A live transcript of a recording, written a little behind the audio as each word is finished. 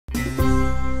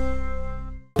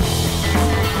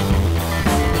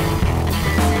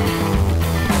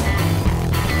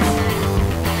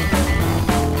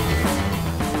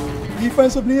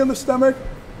offensive knee in the stomach.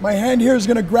 My hand here is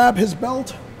gonna grab his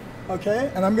belt,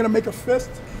 okay? And I'm gonna make a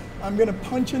fist. I'm gonna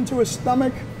punch into his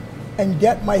stomach and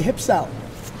get my hips out.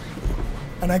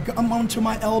 And I come onto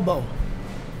my elbow.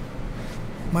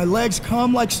 My legs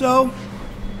come like so.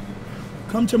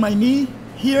 Come to my knee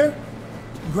here.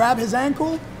 Grab his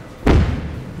ankle.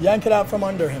 Yank it out from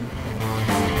under him.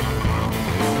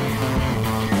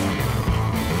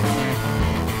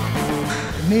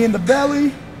 Knee in the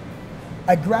belly.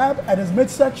 I grab at his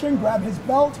midsection, grab his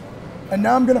belt, and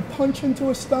now I'm gonna punch into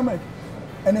his stomach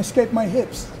and escape my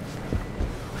hips.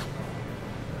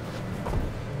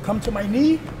 Come to my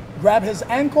knee, grab his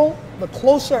ankle, the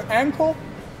closer ankle,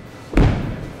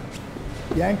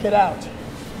 yank it out.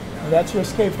 And that's your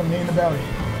escape from knee in the belly.